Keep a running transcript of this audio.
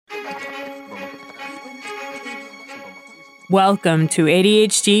Welcome to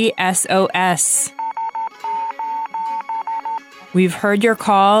ADHD SOS. We've heard your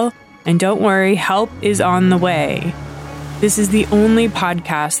call, and don't worry, help is on the way. This is the only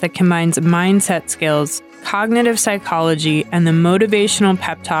podcast that combines mindset skills, cognitive psychology, and the motivational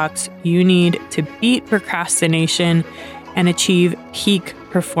pep talks you need to beat procrastination and achieve peak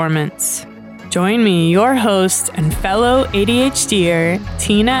performance. Join me, your host and fellow ADHDer,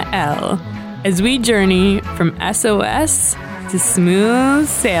 Tina L., as we journey from SOS to smooth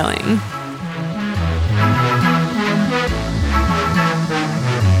sailing.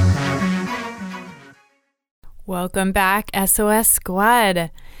 Welcome back, SOS Squad.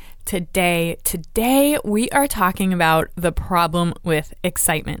 Today we are talking about the problem with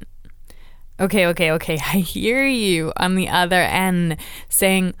excitement. Okay. I hear you on the other end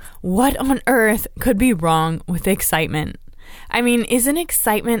saying, what on earth could be wrong with excitement? I mean, isn't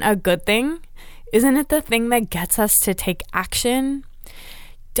excitement a good thing? Isn't it the thing that gets us to take action?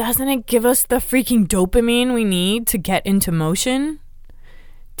 Doesn't it give us the freaking dopamine we need to get into motion?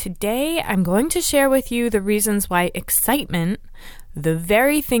 Today, I'm going to share with you the reasons why excitement, the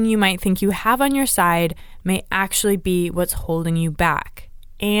very thing you might think you have on your side, may actually be what's holding you back,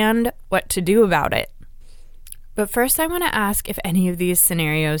 and what to do about it. But first, I want to ask if any of these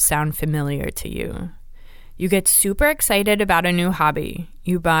scenarios sound familiar to you. You get super excited about a new hobby.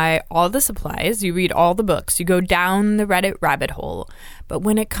 You buy all the supplies, you read all the books, you go down the Reddit rabbit hole. But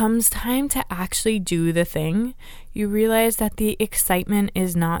when it comes time to actually do the thing, you realize that the excitement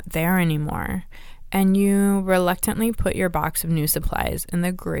is not there anymore. And you reluctantly put your box of new supplies in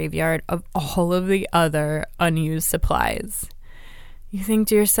the graveyard of all of the other unused supplies. You think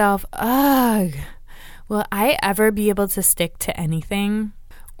to yourself, ugh, will I ever be able to stick to anything?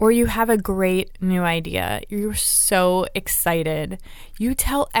 Or you have a great new idea. You're so excited. You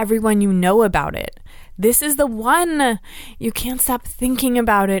tell everyone you know about it. This is the one. You can't stop thinking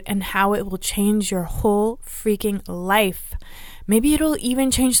about it and how it will change your whole freaking life. Maybe it'll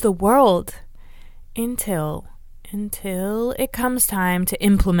even change the world. Until it comes time to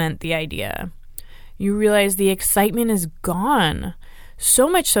implement the idea. You realize the excitement is gone. So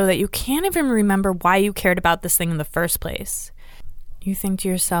much so that you can't even remember why you cared about this thing in the first place. You think to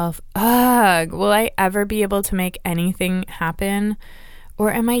yourself, ugh, will I ever be able to make anything happen?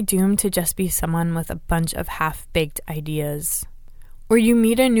 Or am I doomed to just be someone with a bunch of half-baked ideas? Or you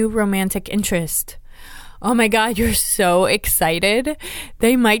meet a new romantic interest. Oh my God, you're so excited.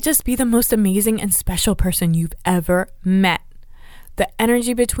 They might just be the most amazing and special person you've ever met. The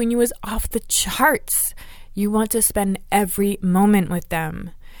energy between you is off the charts. You want to spend every moment with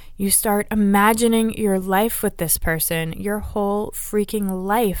them. You start imagining your life with this person, your whole freaking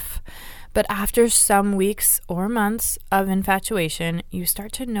life. But after some weeks or months of infatuation, you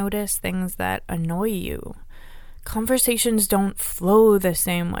start to notice things that annoy you. Conversations don't flow the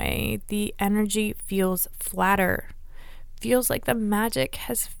same way. The energy feels flatter. Feels like the magic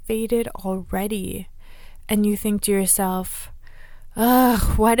has faded already. And you think to yourself,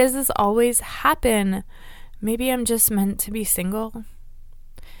 ugh, why does this always happen? Maybe I'm just meant to be single?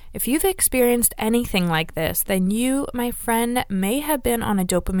 If you've experienced anything like this, then you, my friend, may have been on a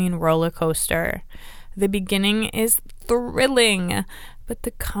dopamine roller coaster. The beginning is thrilling, but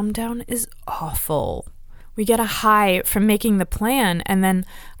the come down is awful. We get a high from making the plan, and then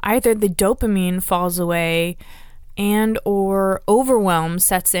either the dopamine falls away and or overwhelm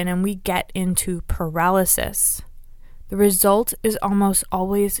sets in and we get into paralysis. The result is almost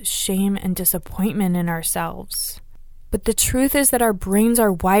always shame and disappointment in ourselves. But the truth is that our brains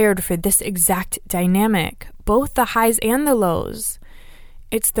are wired for this exact dynamic, both the highs and the lows.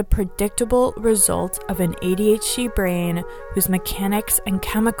 It's the predictable result of an ADHD brain whose mechanics and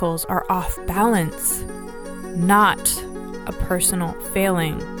chemicals are off balance, not a personal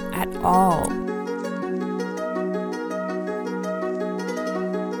failing at all.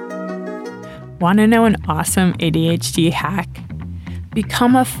 Want to know an awesome ADHD hack?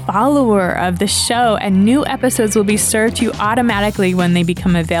 Become a follower of the show, and new episodes will be served to you automatically when they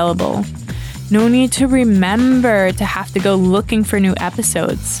become available. No need to remember to have to go looking for new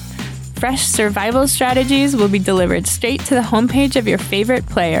episodes. Fresh survival strategies will be delivered straight to the homepage of your favorite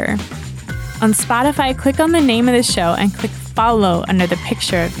player. On Spotify, click on the name of the show and click follow under the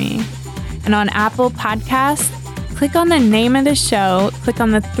picture of me. And on Apple Podcasts, click on the name of the show, click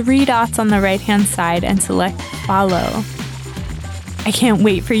on the 3 dots on the right-hand side and select follow. I can't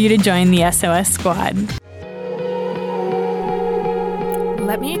wait for you to join the SOS Squad.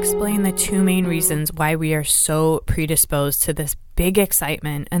 Let me explain the 2 main reasons why we are so predisposed to this big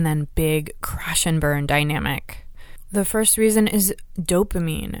excitement and then big crash and burn dynamic. The first reason is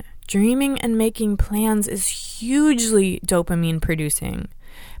dopamine. Dreaming and making plans is hugely dopamine producing.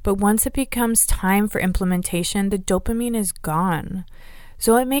 But once it becomes time for implementation, the dopamine is gone.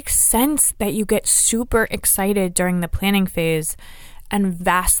 So it makes sense that you get super excited during the planning phase and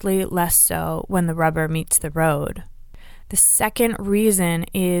vastly less so when the rubber meets the road. The second reason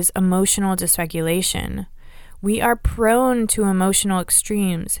is emotional dysregulation. We are prone to emotional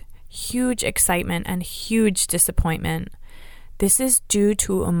extremes, huge excitement and huge disappointment. This is due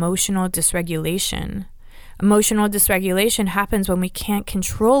to emotional dysregulation. Emotional dysregulation happens when we can't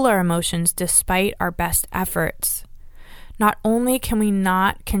control our emotions despite our best efforts. Not only can we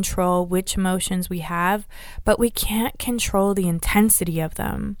not control which emotions we have, but we can't control the intensity of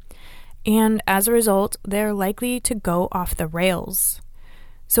them. And as a result, they're likely to go off the rails.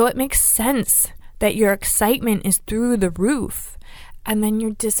 So it makes sense that your excitement is through the roof, and then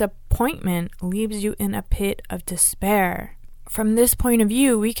your disappointment leaves you in a pit of despair. From this point of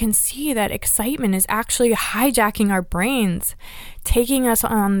view, we can see that excitement is actually hijacking our brains, taking us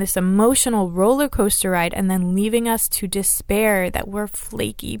on this emotional roller coaster ride and then leaving us to despair that we're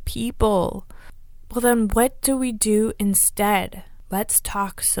flaky people. Well, then what do we do instead? Let's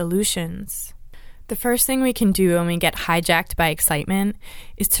talk solutions. The first thing we can do when we get hijacked by excitement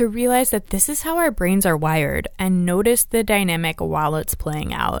is to realize that this is how our brains are wired and notice the dynamic while it's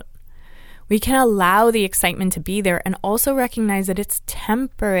playing out. We can allow the excitement to be there and also recognize that it's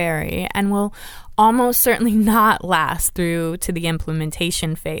temporary and will almost certainly not last through to the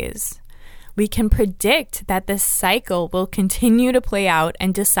implementation phase. We can predict that this cycle will continue to play out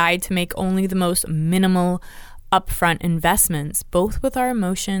and decide to make only the most minimal upfront investments, both with our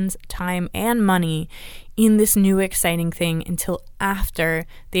emotions, time, and money, in this new exciting thing until after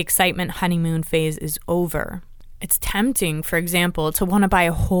the excitement honeymoon phase is over. It's tempting, for example, to want to buy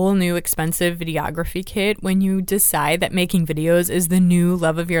a whole new expensive videography kit when you decide that making videos is the new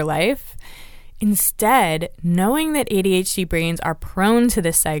love of your life. Instead, knowing that ADHD brains are prone to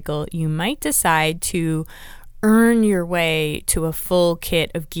this cycle, you might decide to earn your way to a full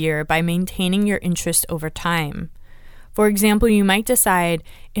kit of gear by maintaining your interest over time. For example, you might decide,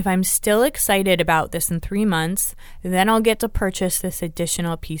 if I'm still excited about this in 3 months, then I'll get to purchase this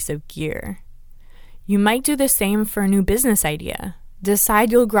additional piece of gear. You might do the same for a new business idea.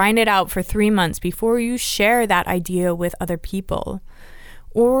 Decide you'll grind it out for 3 months before you share that idea with other people.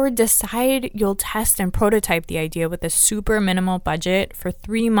 Or decide you'll test and prototype the idea with a super minimal budget for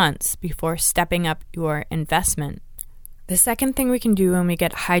 3 months before stepping up your investment. The second thing we can do when we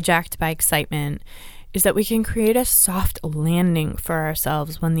get hijacked by excitement is that we can create a soft landing for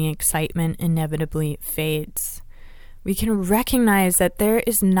ourselves when the excitement inevitably fades. We can recognize that there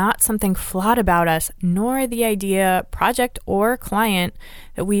is not something flawed about us, nor the idea, project, or client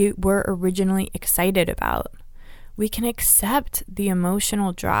that we were originally excited about. We can accept the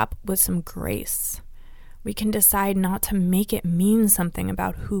emotional drop with some grace. We can decide not to make it mean something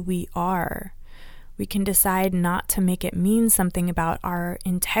about who we are. We can decide not to make it mean something about our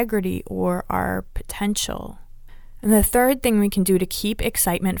integrity or our potential. And the third thing we can do to keep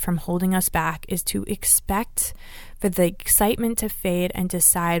excitement from holding us back is to expect for the excitement to fade and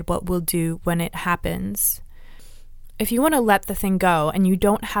decide what we'll do when it happens. If you want to let the thing go and you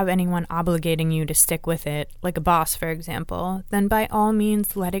don't have anyone obligating you to stick with it, like a boss, for example, then by all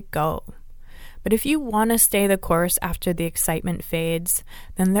means let it go. But if you want to stay the course after the excitement fades,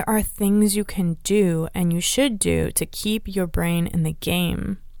 then there are things you can do and you should do to keep your brain in the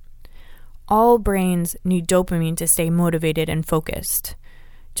game. All brains need dopamine to stay motivated and focused.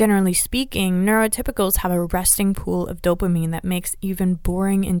 Generally speaking, neurotypicals have a resting pool of dopamine that makes even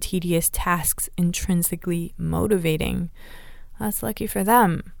boring and tedious tasks intrinsically motivating. That's lucky for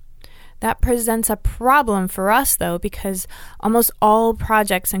them. That presents a problem for us, though, because almost all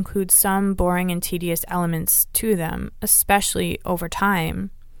projects include some boring and tedious elements to them, especially over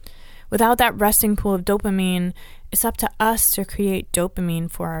time. Without that resting pool of dopamine, it's up to us to create dopamine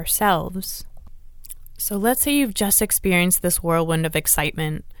for ourselves. So let's say you've just experienced this whirlwind of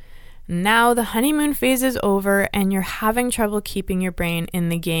excitement. Now the honeymoon phase is over and you're having trouble keeping your brain in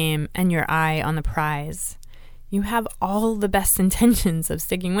the game and your eye on the prize. You have all the best intentions of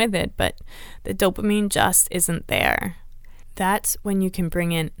sticking with it, but the dopamine just isn't there. That's when you can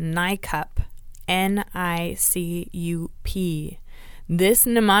bring in NICUP, N-I-C-U-P. This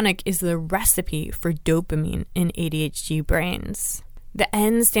mnemonic is the recipe for dopamine in ADHD brains. The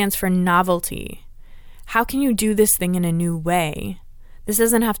N stands for novelty. How can you do this thing in a new way? This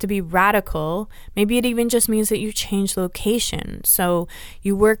doesn't have to be radical. Maybe it even just means that you change location. So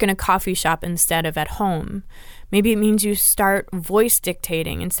you work in a coffee shop instead of at home. Maybe it means you start voice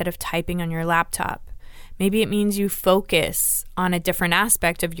dictating instead of typing on your laptop. Maybe it means you focus on a different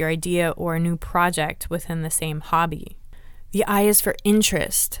aspect of your idea or a new project within the same hobby. The I is for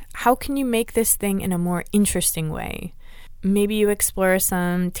interest. How can you make this thing in a more interesting way? Maybe you explore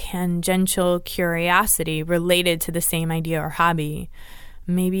some tangential curiosity related to the same idea or hobby.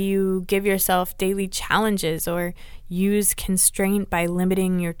 Maybe you give yourself daily challenges or use constraint by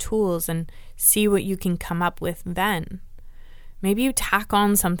limiting your tools and see what you can come up with then. Maybe you tack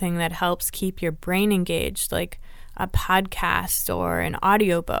on something that helps keep your brain engaged, like a podcast or an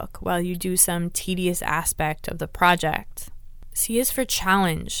audiobook, while you do some tedious aspect of the project. C is for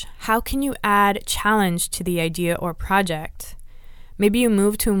challenge. How can you add challenge to the idea or project? Maybe you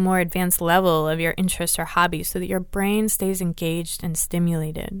move to a more advanced level of your interest or hobby so that your brain stays engaged and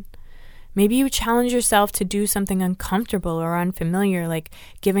stimulated. Maybe you challenge yourself to do something uncomfortable or unfamiliar, like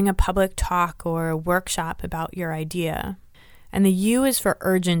giving a public talk or a workshop about your idea. And the U is for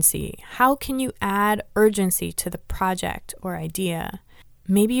urgency. How can you add urgency to the project or idea?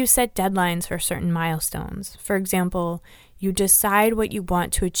 Maybe you set deadlines for certain milestones. For example, you decide what you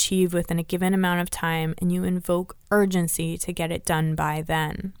want to achieve within a given amount of time and you invoke urgency to get it done by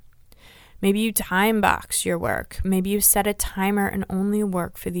then. Maybe you time box your work. Maybe you set a timer and only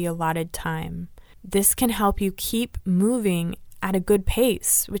work for the allotted time. This can help you keep moving at a good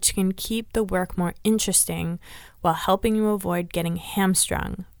pace, which can keep the work more interesting while helping you avoid getting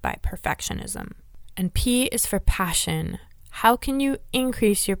hamstrung by perfectionism. And P is for passion. How can you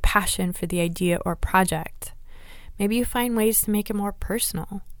increase your passion for the idea or project? Maybe you find ways to make it more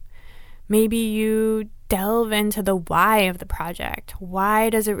personal. Maybe you delve into the why of the project. Why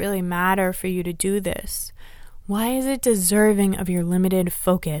does it really matter for you to do this? Why is it deserving of your limited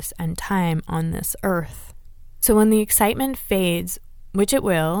focus and time on this earth? So when the excitement fades, which it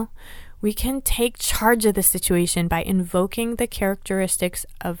will, we can take charge of the situation by invoking the characteristics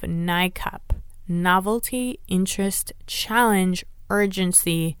of NICUP: novelty, interest, challenge,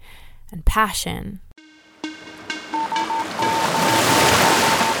 urgency, and passion.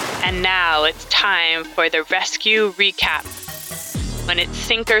 And now it's time for the rescue recap. When it's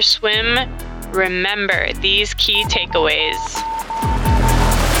sink or swim, remember these key takeaways.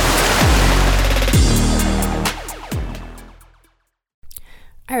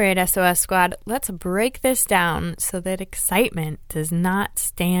 All right, SOS Squad, let's break this down so that excitement does not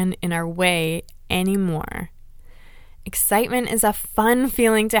stand in our way anymore. Excitement is a fun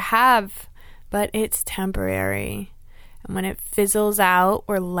feeling to have, but it's temporary. And when it fizzles out,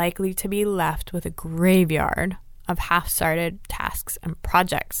 we're likely to be left with a graveyard of half-started tasks and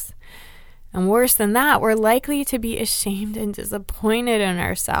projects. And worse than that, we're likely to be ashamed and disappointed in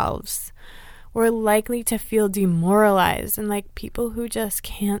ourselves. We're likely to feel demoralized and like people who just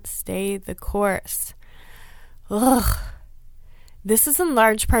can't stay the course. Ugh. This is in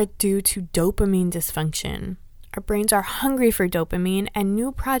large part due to dopamine dysfunction. Our brains are hungry for dopamine, and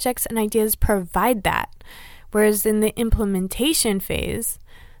new projects and ideas provide that. Whereas in the implementation phase,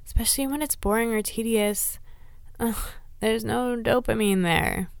 especially when it's boring or tedious, there's no dopamine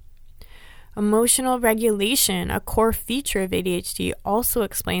there. Emotional regulation, a core feature of ADHD, also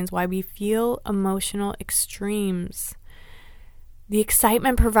explains why we feel emotional extremes. The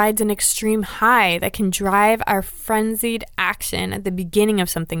excitement provides an extreme high that can drive our frenzied action at the beginning of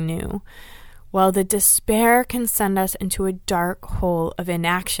something new, while the despair can send us into a dark hole of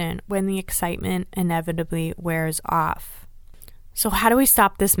inaction when the excitement inevitably wears off. So how do we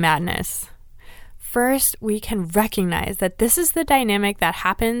stop this madness? First, we can recognize that this is the dynamic that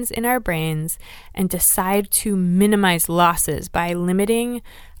happens in our brains and decide to minimize losses by limiting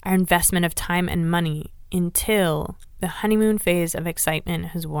our investment of time and money until the honeymoon phase of excitement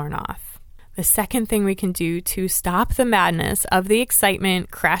has worn off. The second thing we can do to stop the madness of the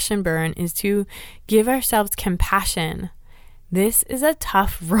excitement crash and burn is to give ourselves compassion. This is a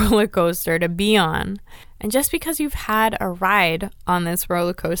tough roller coaster to be on. And just because you've had a ride on this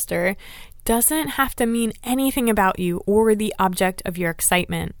roller coaster doesn't have to mean anything about you or the object of your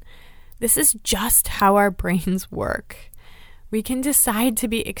excitement. This is just how our brains work. We can decide to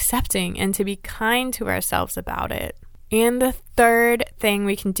be accepting and to be kind to ourselves about it. And the third thing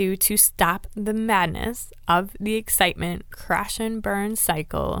we can do to stop the madness of the excitement crash and burn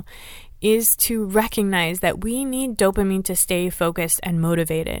cycle is to recognize that we need dopamine to stay focused and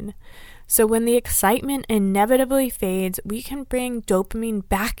motivated. So when the excitement inevitably fades, we can bring dopamine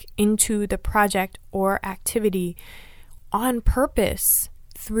back into the project or activity on purpose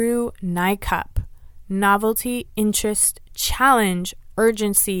through NICUP: novelty, interest, challenge,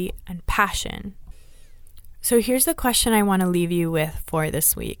 urgency, and passion. So here's the question I want to leave you with for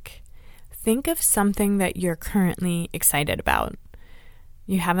this week. Think of something that you're currently excited about.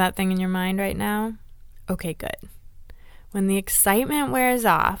 You have that thing in your mind right now? Okay, good. When the excitement wears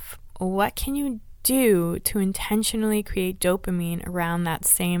off, what can you do to intentionally create dopamine around that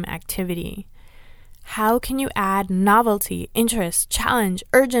same activity? How can you add novelty, interest, challenge,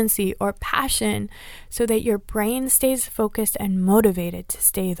 urgency, or passion so that your brain stays focused and motivated to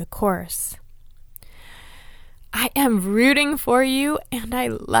stay the course? I am rooting for you and I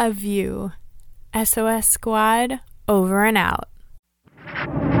love you. SOS Squad, over and out.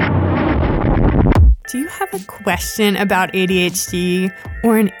 Do you have a question about ADHD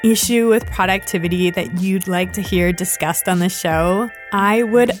or an issue with productivity that you'd like to hear discussed on the show? I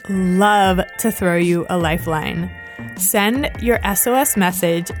would love to throw you a lifeline. Send your SOS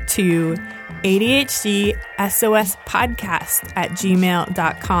message to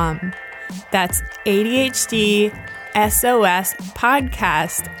ADHDSOSpodcast@gmail.com. That's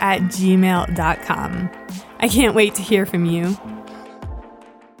ADHDSOSpodcast@gmail.com. I can't wait to hear from you.